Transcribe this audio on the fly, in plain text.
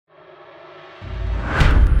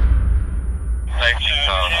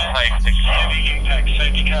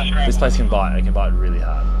This place can bite. It can bite really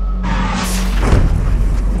hard.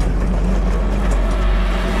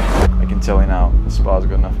 I can tell you now, Spa's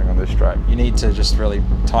got nothing on this track. You need to just really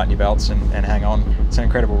tighten your belts and hang on. It's an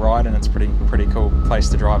incredible ride, and it's a pretty cool place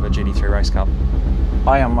to drive a GT3 race car.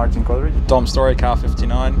 Hi, I'm Martin Coleridge. Dom Story, car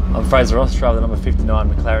 59. I'm Fraser Ross, driver the number 59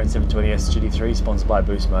 McLaren 720S GT3, sponsored by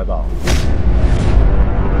Boost Mobile.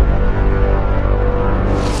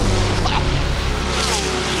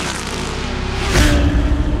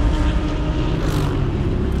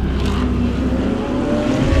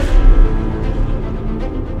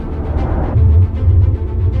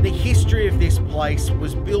 The history of this place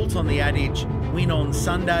was built on the adage, win on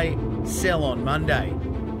Sunday, sell on Monday.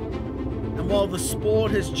 And while the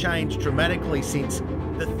sport has changed dramatically since,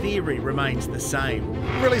 the theory remains the same.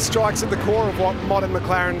 It really strikes at the core of what modern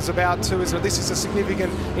McLaren's about too, is that this is a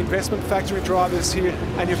significant investment factor in drivers here,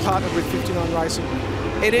 and you've partnered with 59 Racing.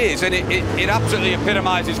 It is, and it absolutely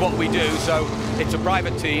epitomises what we do. So it's a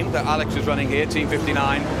private team that Alex is running here, Team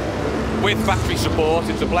 59, with factory support.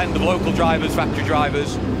 It's a blend of local drivers, factory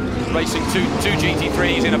drivers, racing two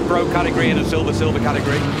GT3s in a pro category and a silver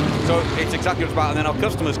category. So it's exactly what it's about. And then our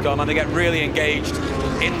customers come and they get really engaged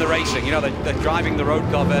in the racing. You know, they're driving the road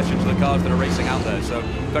car versions of the cars that are racing out there. So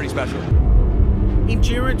very special.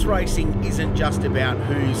 Endurance racing isn't just about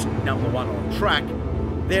who's number one on track.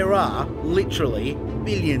 There are literally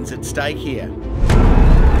billions at stake here.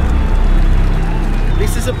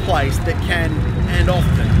 This is a place that can and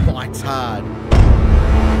often bites hard.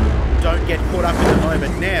 Don't get caught up in the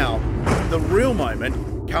moment now. The real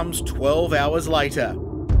moment comes 12 hours later.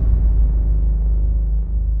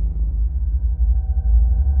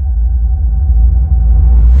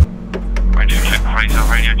 Radio check, Fraser,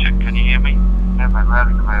 radio check, can you hear me? Yeah, mate,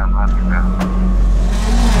 rally around.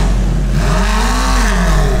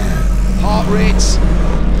 Heart rates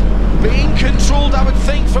being controlled, I would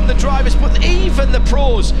think, from the drivers, but even the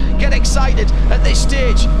pros get excited at this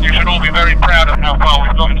stage. You should all be very proud of how far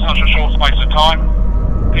we've got in such a short space of time.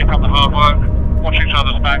 Keep up the hard work, watch each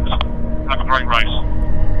other's backs, have a great race.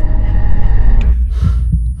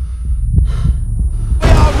 We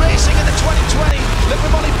are racing in the 2020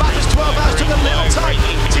 Liverpool Bathurst 12 hours. Took a little time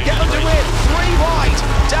to get underway. 3 wide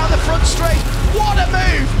down the front straight. What a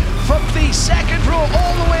move from the second row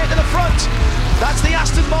all the way to the front. That's the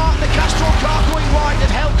Aston Martin, the Castrol car going wide at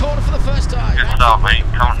Hell Corner for the first time. Good start, mate.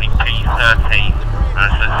 Currently P13.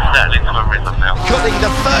 It's settling to a rhythm now. Cutting the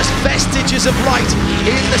first vestiges of light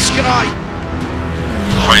in the sky.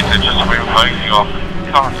 Fraser, just as we were voting off,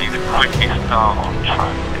 currently the quickest car on track.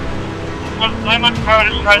 I'm on road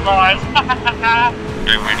straight lines.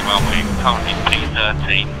 Doing really well, mate. Currently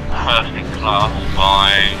P13, first in class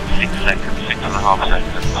by 6 seconds, 6.5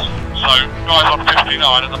 seconds. So, guys on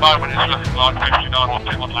 59 at the moment, it's looking like 59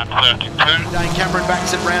 on lap 32. Dane Cameron backs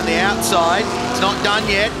it round the outside. It's not done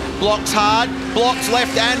yet. Blocks hard, blocks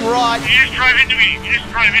left and right. You just drove into me.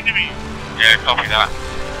 Yeah, copy that.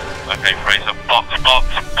 Okay, Fraser, box.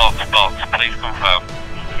 Please confirm.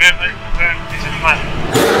 This is flat.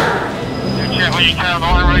 Check where you can,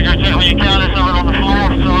 alright, go check where you can. There's someone on the floor.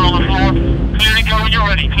 Clear to go when you're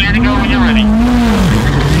ready.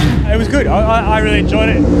 It was good. I really enjoyed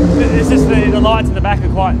it. It's just the lights in the back are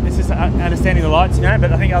quite. It's just understanding the lights, you know.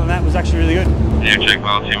 But I think other than that, it was actually really good. Radio check,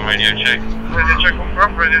 Martin. Radio check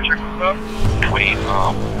confirm. We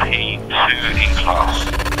are P2 in class.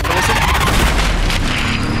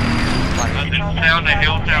 Down the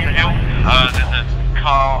hill. There's a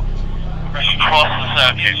car across the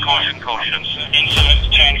circuit. Caution. Insert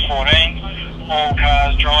turn 14. All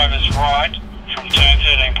cars, drivers right from turn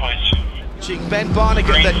 13, please. Ben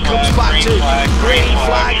Barnigan that comes back to green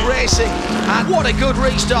flag racing, and what a good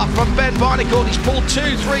restart from Ben Barnigan. He's pulled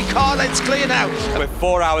 2-3 car lengths clear now. We're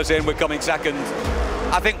 4 hours in, we're coming second.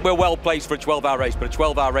 I think we're well placed for a 12-hour race, but a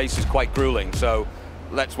 12-hour race is quite grueling, so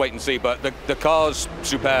let's wait and see. But the car's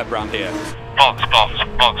superb around here. Box.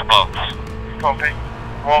 Copy.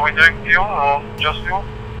 What are we doing, fuel or just fuel?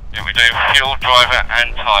 Yeah, we're doing fuel, driver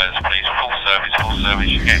and tyres, please. Full service,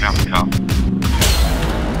 you're getting out the car.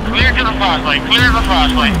 Clear to the fast lane,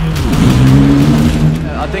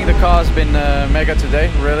 I think the car's been mega today,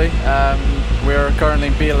 really. We're currently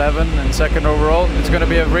in P11 and second overall. It's going to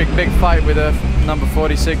be a big fight with a number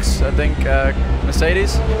 46, I think,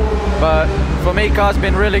 Mercedes. But for me, car's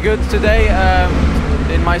been really good today.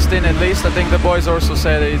 In my stint at least. I think the boys also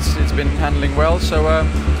said it's been handling well, so I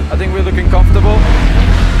think we're looking comfortable.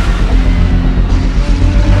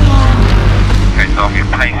 Okay, so your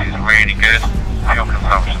pace is really good, fuel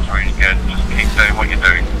consumption's really good, just keep doing what you're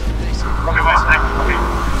doing.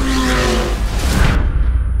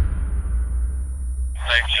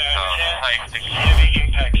 safety. Heavy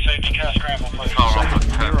impact, safety car scramble, please.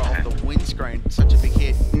 Mirror off the windscreen, such a big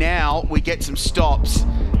hit. Now we get some stops.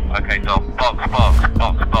 Okay, Dom, box,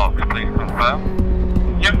 please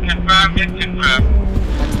confirm. Yep, confirm, yes, confirm.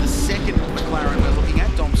 That's the second McLaren we're looking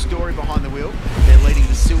at. Dom Story behind the wheel. They're leading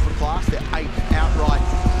the silver class. They're 8th outright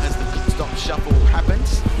as the pit stop shuffle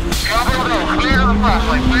happens. Go, clear the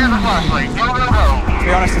flash lane, go. To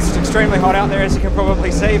be honest, it's extremely hot out there, as you can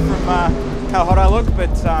probably see from how hot I look, but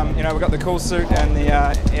you know, we've got the cool suit and the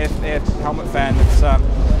air helmet fan that's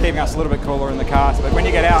keeping us a little bit cooler in the cars, but when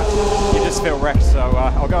you get out, you just feel wrecked. So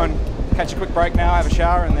I'll go and catch a quick break now, have a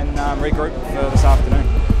shower, and then regroup for this afternoon.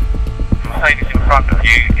 Mercedes in front of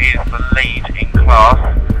you is the lead in class,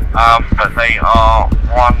 but they are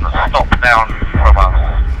one stop down from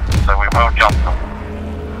us, so we will jump them.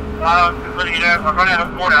 I've run out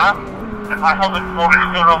of water. I haven't water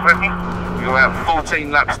still on with me. You're out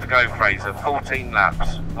 14 laps to go, Fraser. 14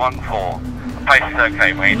 laps. 1-4. Pace is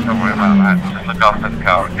okay, mate. Don't worry about that. Just look after the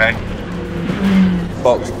car, okay?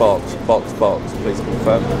 Box, please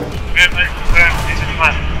confirm. Good, mate. Confirm. This is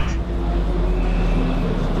fine.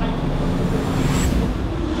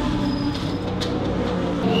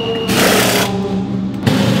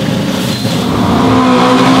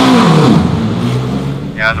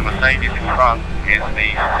 Yeah, the Mercedes in front is the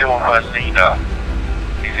silver leader.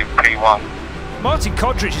 He's in P1. Martin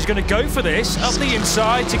Kodrich is going to go for this up the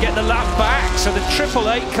inside to get the lap back. So the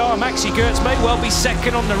 888 car, Maxi Gertz, may well be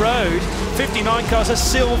second on the road. 59 car's a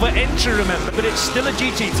silver entry, remember, but it's still a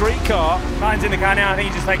GT3 car. Martin's in the car now. I think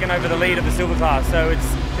he's just taken over the lead of the silver class, so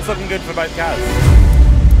it's looking good for both cars.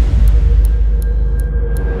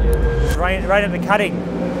 Right at the cutting.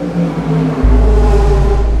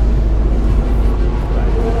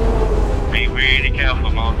 Be really careful,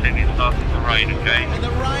 Martin. It's starting to rain, okay? And the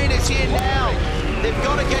rain is here now. They've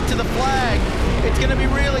got to get to the flag. It's going to be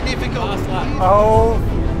really difficult. Oh,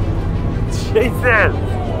 Jesus.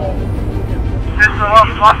 This is the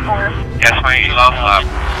last lap for you. Yes, mate, last lap.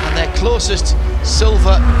 And their closest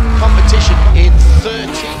silver competition in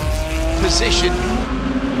 13th position.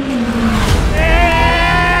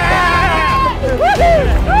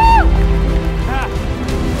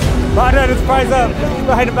 Martin and Fraser,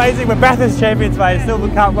 mate, amazing. We're Bathurst champions, mate. Silver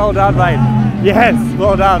Cup, well done, mate. Yes,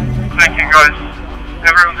 well done. Thank you, guys.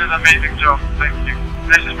 Everyone did an amazing job. Thank you.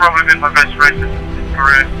 This has probably been my best race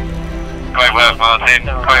career. Great work, Martin.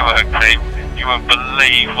 Great work, team. You won't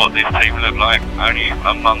believe what this team looked like only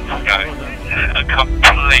a month ago. A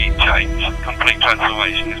complete change, complete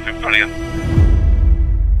transformation. It's been brilliant.